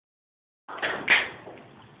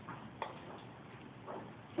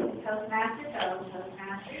Toastmaster, fellow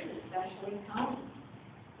Toastmasters, especially Tony.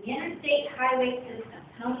 The interstate highway system.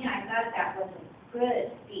 Tony, I thought that was a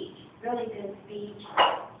good speech, really good speech,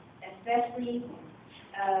 especially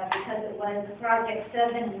because it was Project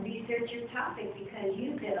 7 and researcher topic, because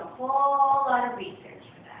you did a whole lot of research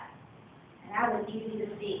for that. And that was easy to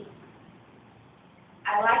see.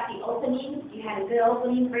 I liked the opening. You had a good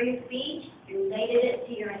opening for your speech. You related it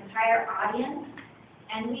to your entire audience.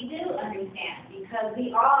 And we do understand, because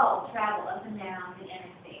we all travel up and down the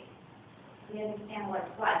interstate. We understand what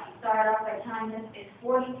it's like. You started off by telling us it's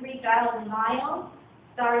 43,000 miles,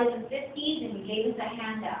 started in the 50s, and you gave us a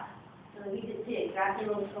handout. So we could see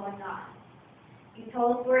exactly what was going on. You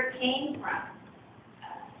told us where it came from,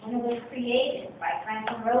 when it was created by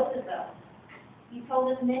Franklin Roosevelt. You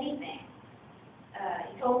told us many things.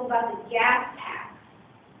 You told us about the gas tax,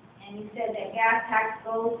 and you said that gas tax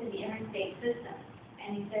goes to the interstate system.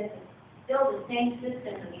 And you said it's still the same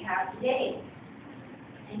system that we have today.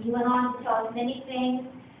 And you went on to tell us many things,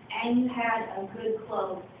 and you had a good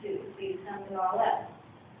close too, so you summed it all up.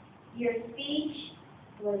 Your speech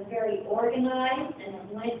was very organized, and it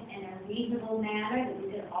went in a reasonable manner that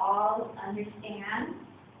we could all understand.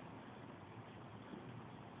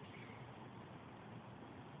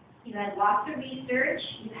 You had lots of research.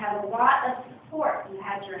 You had a lot of support. You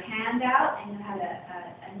had your handout, and you had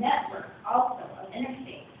a network also of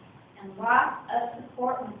interstates, and lots of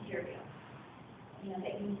support material,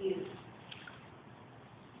 that you used.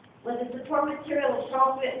 Was the support material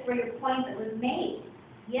appropriate for your point that was made?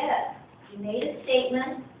 Yes. You made a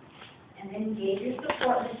statement, and then you gave your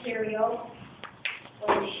support material,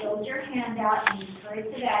 or you showed your handout, and you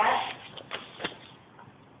referred to that.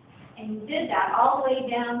 And you did that all the way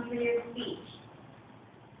down through your speech.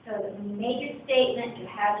 So that when you made your statement, you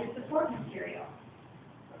had your support material.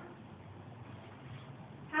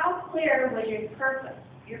 How clear was your purpose?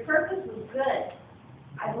 Your purpose was good.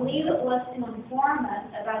 I believe it was to inform us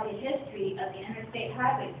about the history of the interstate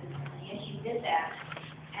highway system. And yes, you did that.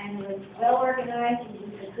 And it was well organized, and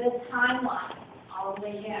used a good timeline all the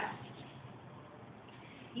way down.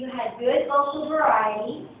 You had good vocal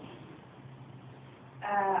variety.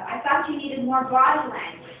 I thought you needed more body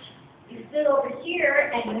language. You stood over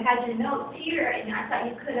here, and you had your notes here, and I thought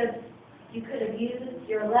you could have used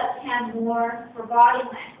your left hand more for body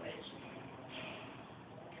language.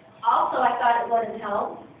 Also, I thought it would have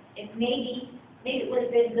helped if maybe it would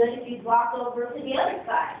have been good if you'd walked over to the other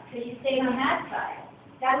side, because you stayed on that side.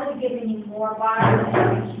 That would have given you more body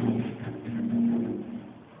language.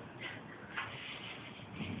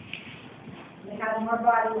 You have more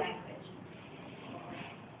body language.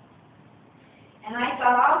 And I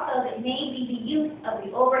thought also that maybe the use of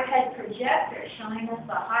the overhead projector showing us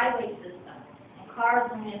the highway system and cars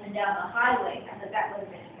going up and down the highway, I thought that would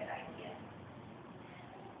have been a good idea.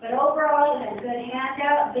 But overall, you had a good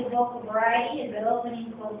handout, good vocal variety, a good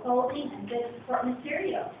opening, closing, and good support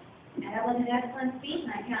material. And that was an excellent speech,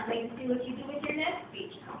 and I can't wait to see what you do with your next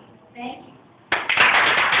speech, Tony. Thank you.